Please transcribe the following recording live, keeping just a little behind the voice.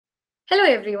Hello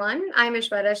everyone, I'm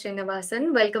Ishwara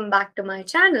Srinivasan. Welcome back to my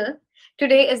channel.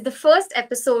 Today is the first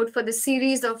episode for the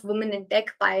series of Women in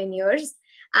Tech Pioneers,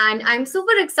 and I'm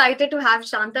super excited to have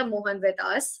Shantha Mohan with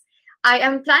us. I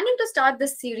am planning to start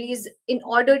this series in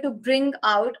order to bring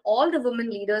out all the women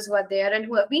leaders who are there and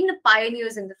who have been the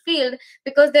pioneers in the field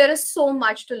because there is so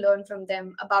much to learn from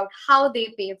them about how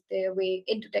they paved their way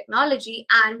into technology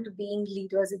and being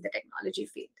leaders in the technology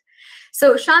field.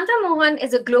 So, Shantha Mohan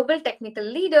is a global technical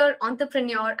leader,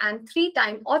 entrepreneur, and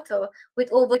three-time author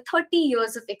with over 30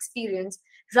 years of experience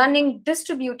running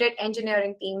distributed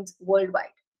engineering teams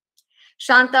worldwide.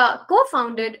 Shantha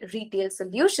co-founded Retail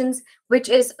Solutions, which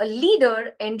is a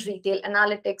leader in retail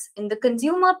analytics in the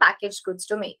consumer packaged goods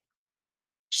domain.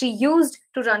 She used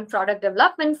to run product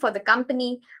development for the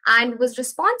company and was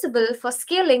responsible for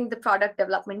scaling the product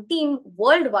development team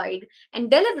worldwide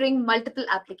and delivering multiple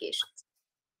applications.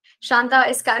 Shantha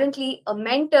is currently a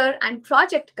mentor and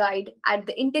project guide at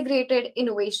the Integrated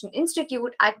Innovation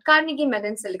Institute at Carnegie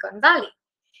Mellon Silicon Valley.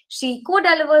 She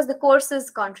co-delivers the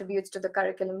courses, contributes to the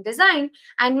curriculum design,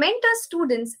 and mentors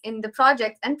students in the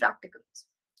projects and practicums.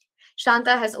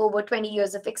 Shantha has over 20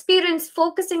 years of experience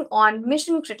focusing on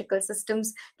mission-critical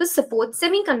systems to support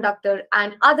semiconductor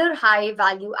and other high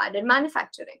value-added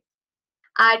manufacturing.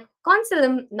 At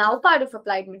Consulum, now part of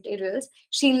Applied Materials,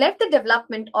 she led the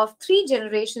development of 3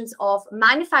 generations of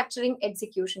manufacturing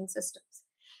execution systems.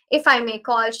 If I may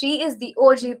call, she is the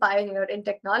OG pioneer in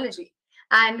technology.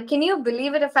 And can you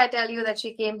believe it if I tell you that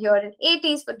she came here in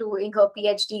 80s for doing her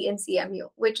PhD in CMU,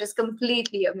 which is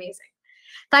completely amazing.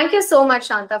 Thank you so much,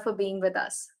 Shantha, for being with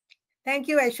us. Thank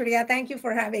you, Aishwarya. Thank you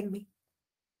for having me.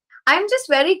 I'm just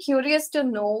very curious to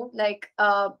know,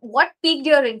 what piqued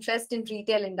your interest in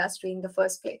retail industry in the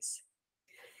first place?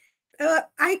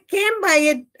 I came by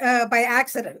it by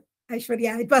accident,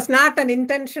 Aishwarya. It was not an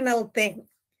intentional thing.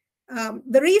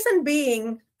 The reason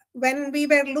being, when we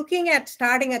were looking at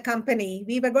starting a company,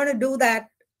 we were going to do that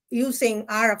using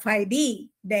RFID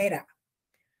data.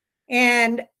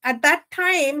 And at that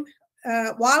time,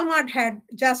 Walmart had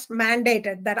just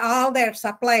mandated that all their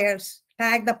suppliers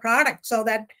tag the product so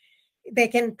that they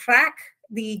can track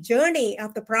the journey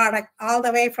of the product all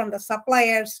the way from the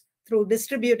suppliers through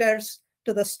distributors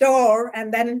to the store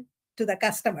and then to the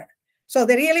customer. So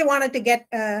they really wanted to get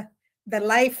the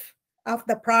life of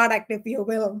the product, if you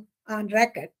will, on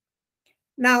record.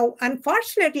 Now,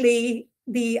 unfortunately,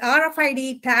 the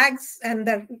RFID tags and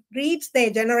the reads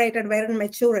they generated weren't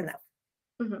mature enough.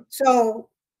 Mm-hmm. So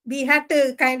we had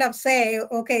to kind of say,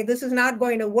 okay, this is not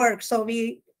going to work. So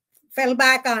we fell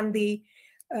back on the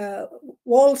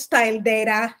old style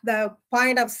data, the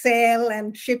point of sale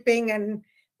and shipping and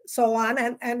so on.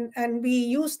 And we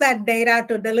use that data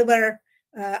to deliver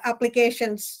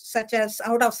applications such as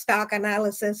out of stock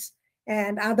analysis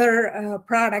and other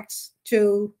products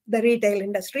to the retail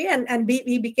industry. And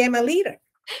we became a leader.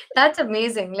 That's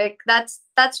amazing.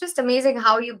 That's just amazing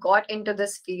how you got into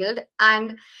this field.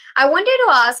 And I wanted to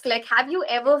ask, have you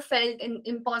ever felt an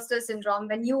imposter syndrome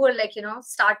when you were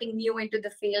starting new into the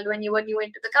field, when you were new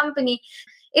into the company?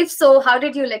 If so, how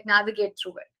did you navigate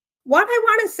through it? What I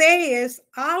want to say is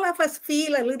all of us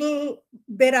feel a little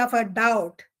bit of a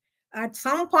doubt at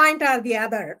some point or the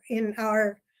other in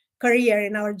our career,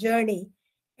 in our journey.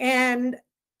 And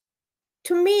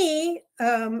to me,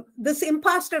 this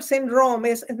imposter syndrome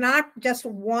is not just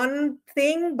one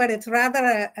thing, but it's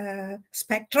rather a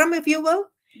spectrum, if you will.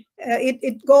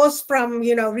 It goes from,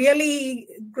 really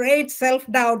great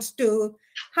self-doubts to,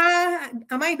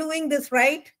 am I doing this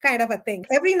right? Kind of a thing.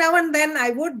 Every now and then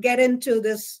I would get into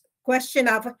this question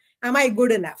of, am I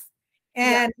good enough?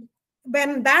 And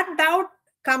when that doubt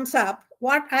comes up,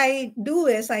 what I do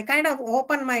is I kind of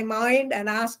open my mind and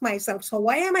ask myself, so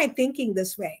why am I thinking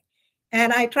this way?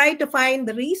 And I try to find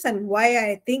the reason why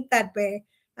I think that way.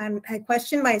 And I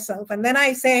question myself. And then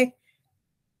I say,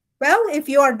 well, if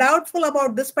you are doubtful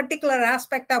about this particular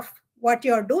aspect of what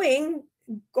you're doing,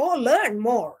 go learn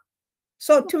more.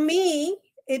 So to me,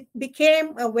 it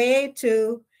became a way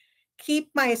to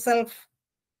keep myself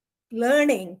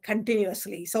learning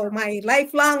continuously. So my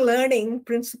lifelong learning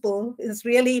principle is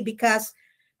really because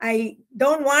I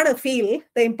don't want to feel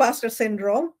the imposter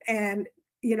syndrome, and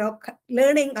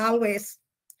learning always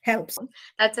helps.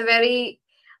 That's a very,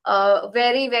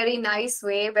 very nice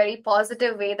way, very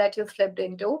positive way that you flipped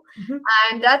into. Mm-hmm.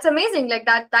 And that's amazing.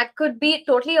 That could be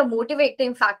totally a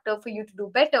motivating factor for you to do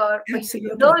better, for you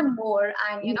to learn more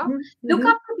and, look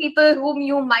up to people whom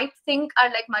you might think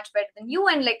are much better than you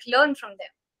and learn from them.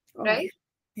 Right?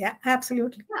 Yeah,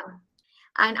 absolutely. Yeah.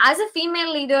 And as a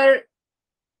female leader,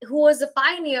 who was a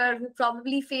pioneer, who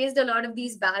probably faced a lot of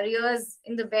these barriers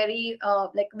in the very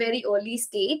very early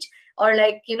stage, or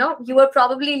like, you were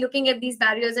probably looking at these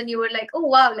barriers and you were like, oh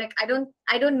wow, like I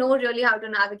don't know really how to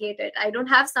navigate it, I don't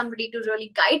have somebody to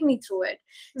really guide me through it.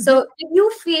 So did you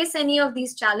face any of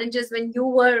these challenges when you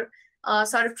were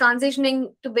sort of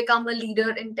transitioning to become a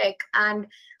leader in tech, and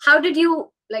how did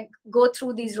you like go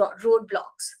through these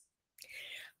roadblocks?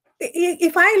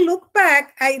 If I look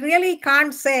back, I really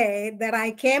can't say that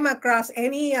I came across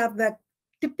any of the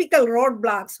typical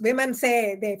roadblocks women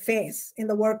say they face in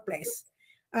the workplace.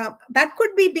 That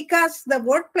could be because the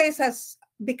workplace has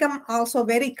become also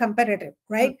very competitive,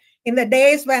 right? In the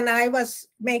days when I was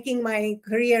making my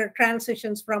career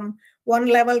transitions from one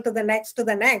level to the next,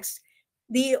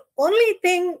 the only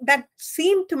thing that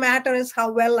seemed to matter is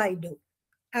how well I do.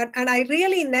 And I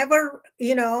really never,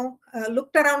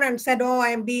 looked around and said, oh,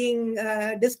 I'm being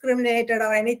discriminated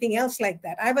or anything else like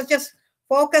that. I was just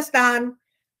focused on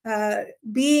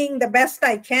being the best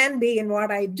I can be in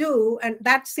what I do. And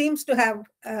that seems to have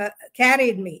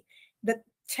carried me. The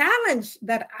challenge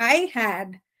that I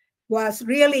had was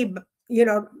really,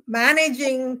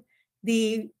 managing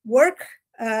the work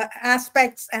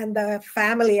aspects and the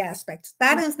family aspects.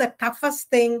 That is the toughest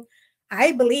thing,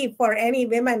 I believe, for any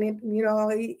women.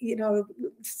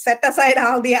 Set aside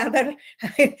all the other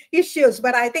issues,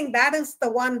 but I think that is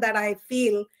the one that I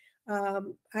feel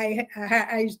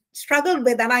I struggled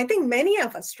with, and I think many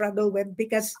of us struggle with,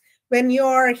 because when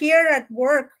you're here at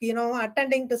work,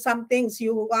 attending to some things,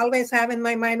 you always have in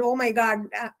my mind, oh my God,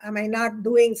 am I not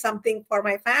doing something for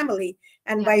my family,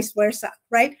 and vice versa,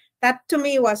 right? That to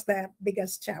me was the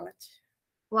biggest challenge.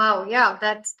 Wow, yeah,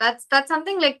 that's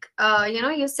something like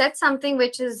you said something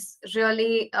which is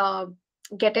really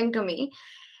getting to me,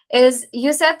 is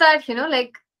you said that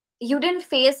like you didn't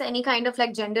face any kind of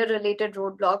like gender related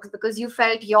roadblocks because you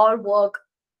felt your work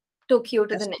took you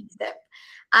to the next step.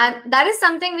 And that is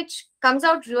something which comes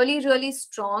out really, really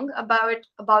strong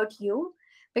about you,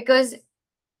 because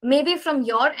maybe from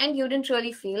your end you didn't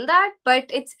really feel that,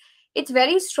 but it's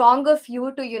very strong of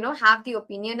you to have the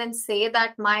opinion and say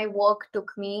that my work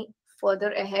took me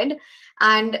further ahead.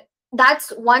 And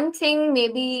that's one thing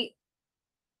maybe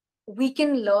we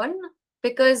can learn,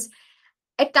 because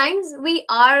at times we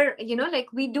are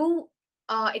like we do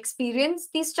experience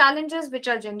these challenges which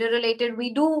are gender related.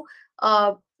 We do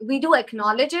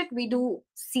acknowledge it, we do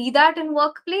see that in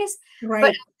workplace, right.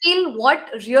 But I feel what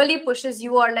really pushes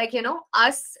you, or like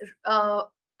us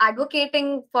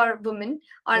advocating for women,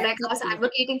 or like us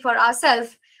advocating for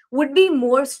ourselves, would be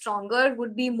more stronger,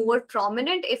 would be more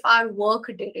prominent if our work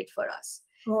did it for us.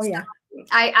 Oh yeah,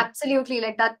 I absolutely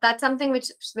like that. That's something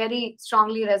which very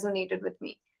strongly resonated with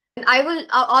me. And I will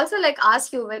also like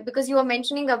ask you, because you were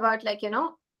mentioning about like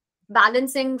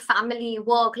balancing family,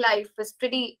 work, life was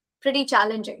pretty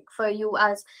challenging for you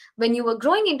as when you were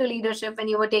growing into leadership, when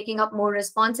you were taking up more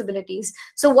responsibilities.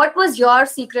 So what was your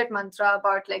secret mantra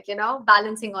about like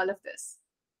balancing all of this?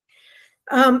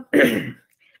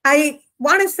 I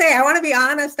want to be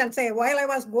honest and say, while I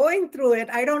was going through it,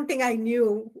 I don't think I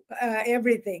knew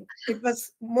everything. It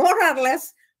was more or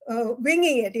less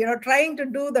winging it, trying to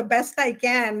do the best I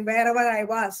can wherever I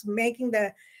was, making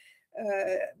the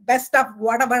best of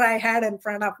whatever I had in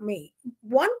front of me.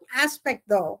 One aspect,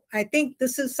 though, I think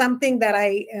this is something that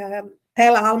I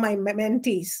tell all my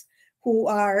mentees who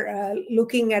are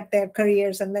looking at their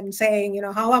careers and then saying,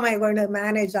 how am I going to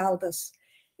manage all this,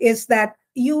 is that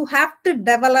you have to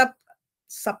develop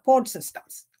support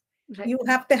systems. Right. You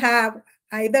have to have,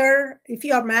 either if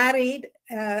you are married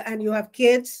and you have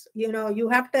kids, you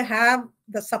have to have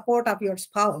the support of your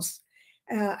spouse,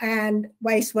 and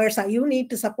vice versa. You need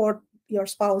to support your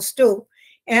spouse too.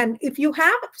 And if you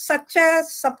have such a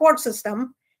support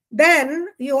system, then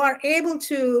you are able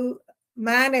to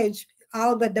manage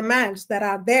all the demands that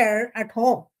are there at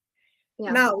home.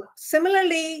 Yeah. Now,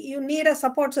 similarly, you need a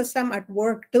support system at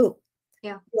work too.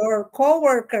 Yeah. Your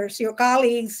co-workers, your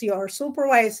colleagues, your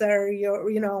supervisor,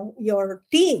 your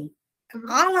team,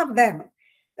 all of them.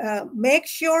 Make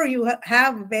sure you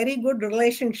have very good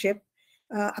relationship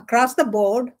across the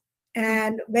board.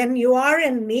 And when you are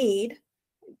in need,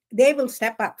 they will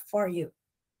step up for you.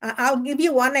 I'll give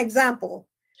you one example.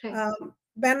 Okay.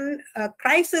 When a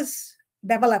crisis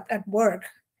developed at work,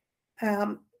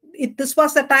 this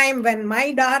was the time when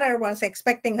my daughter was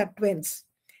expecting her twins.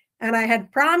 And I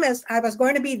had promised I was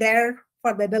going to be there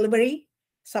for the delivery,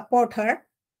 support her.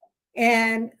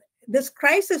 And this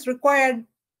crisis required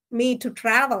me to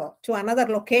travel to another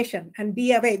location and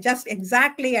be away just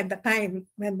exactly at the time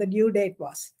when the due date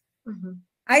was. Mm-hmm.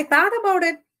 I thought about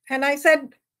it and I said,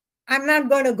 I'm not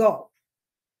going to go.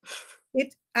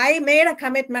 I made a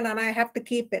commitment and I have to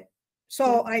keep it.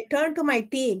 So I turned to my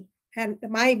team, and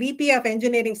my VP of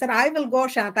engineering said, I will go,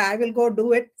 Shantha, I will go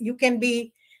do it. You can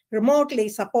be remotely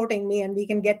supporting me and we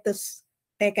can get this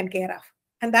taken care of.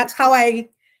 And that's how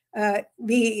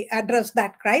we address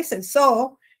that crisis.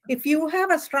 So if you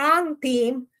have a strong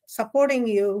team supporting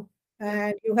you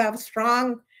and you have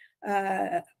strong,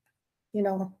 home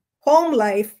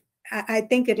life, I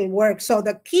think it'll work. So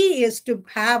the key is to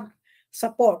have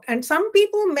support. And some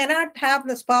people may not have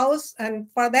the spouse, and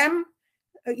for them,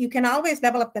 you can always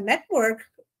develop the network,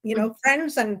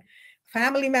 friends and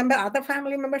other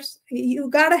family members. You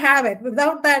got to have it.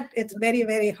 Without that, it's very,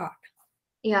 very hard.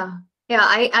 Yeah. Yeah,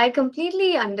 I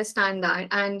completely understand that.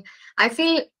 And I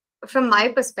feel from my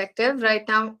perspective right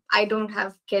now, I don't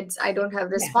have kids. I don't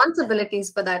have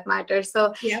responsibilities for that matter.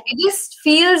 So it just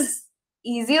feels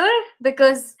easier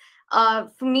because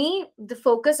for me, the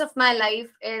focus of my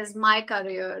life is my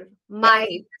career, my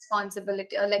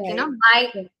responsibility, or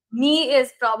me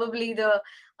is probably the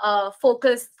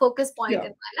focus point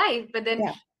in my life. But then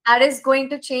that is going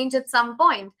to change at some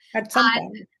point. At some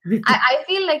point. I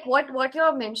feel like what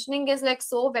you're mentioning is like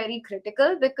so very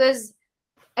critical, because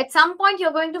at some point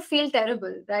you're going to feel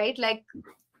terrible, right? Like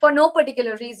for no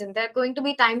particular reason. There are going to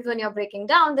be times when you're breaking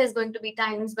down. There's going to be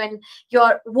times when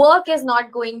your work is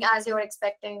not going as you're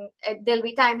expecting. There'll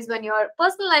be times when your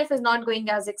personal life is not going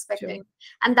as expecting. Sure.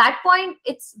 And that point,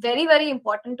 it's very, very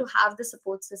important to have the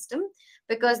support system,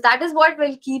 because that is what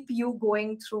will keep you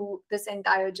going through this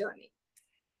entire journey.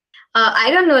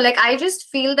 I don't know, like I just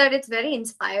feel that it's very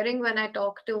inspiring when I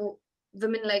talk to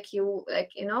women like you,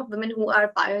 like, women who are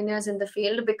pioneers in the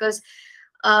field, because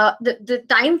the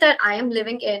time that I am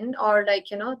living in, or like,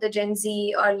 the Gen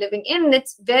Z are living in,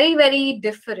 it's very, very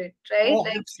different, right?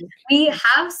 Like absolutely. We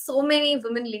have so many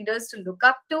women leaders to look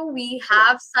up to. We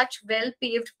have such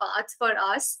well-paved paths for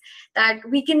us that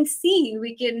we can see,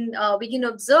 we can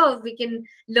observe, we can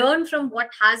learn from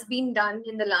what has been done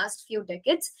in the last few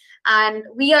decades. And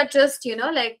we are just,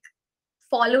 like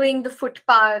following the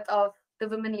footpath of the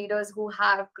women leaders who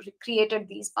have created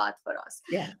these paths for us.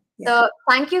 Yeah. So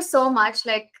thank you so much,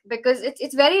 like, because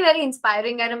it's very, very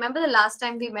inspiring. I remember the last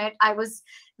time we met, I was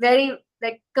very,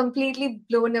 like, completely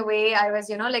blown away. I was,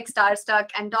 like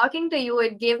starstruck, and talking to you,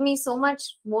 it gave me so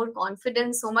much more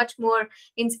confidence, so much more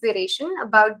inspiration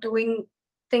about doing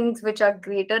things which are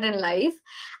greater in life.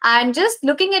 And just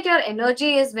looking at your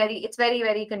energy is it's very,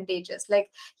 very contagious. Like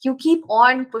you keep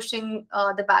on pushing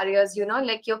the barriers,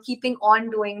 like you're keeping on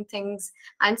doing things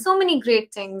and so many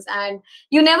great things, and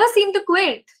you never seem to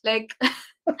quit. Like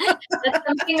that's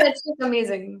something that's just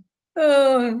amazing.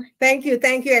 Oh, thank you,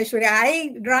 Aishwarya.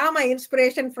 I draw my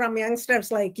inspiration from youngsters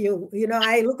like you.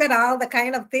 I look at all the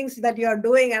kind of things that you're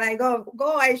doing and I go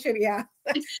Aishwarya.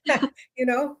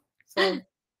 So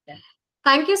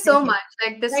thank you so much.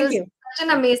 Like this is such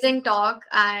an amazing talk,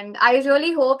 and I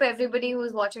really hope everybody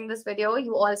who's watching this video,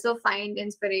 you also find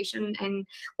inspiration in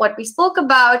what we spoke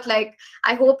about. Like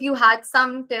I hope you had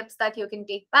some tips that you can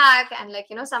take back, and like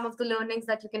some of the learnings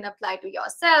that you can apply to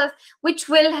yourself, which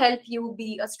will help you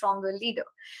be a stronger leader.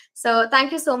 So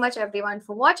thank you so much everyone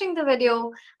for watching the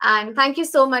video, and thank you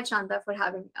so much, Shantha, for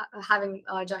having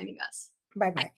joining us. Bye-bye.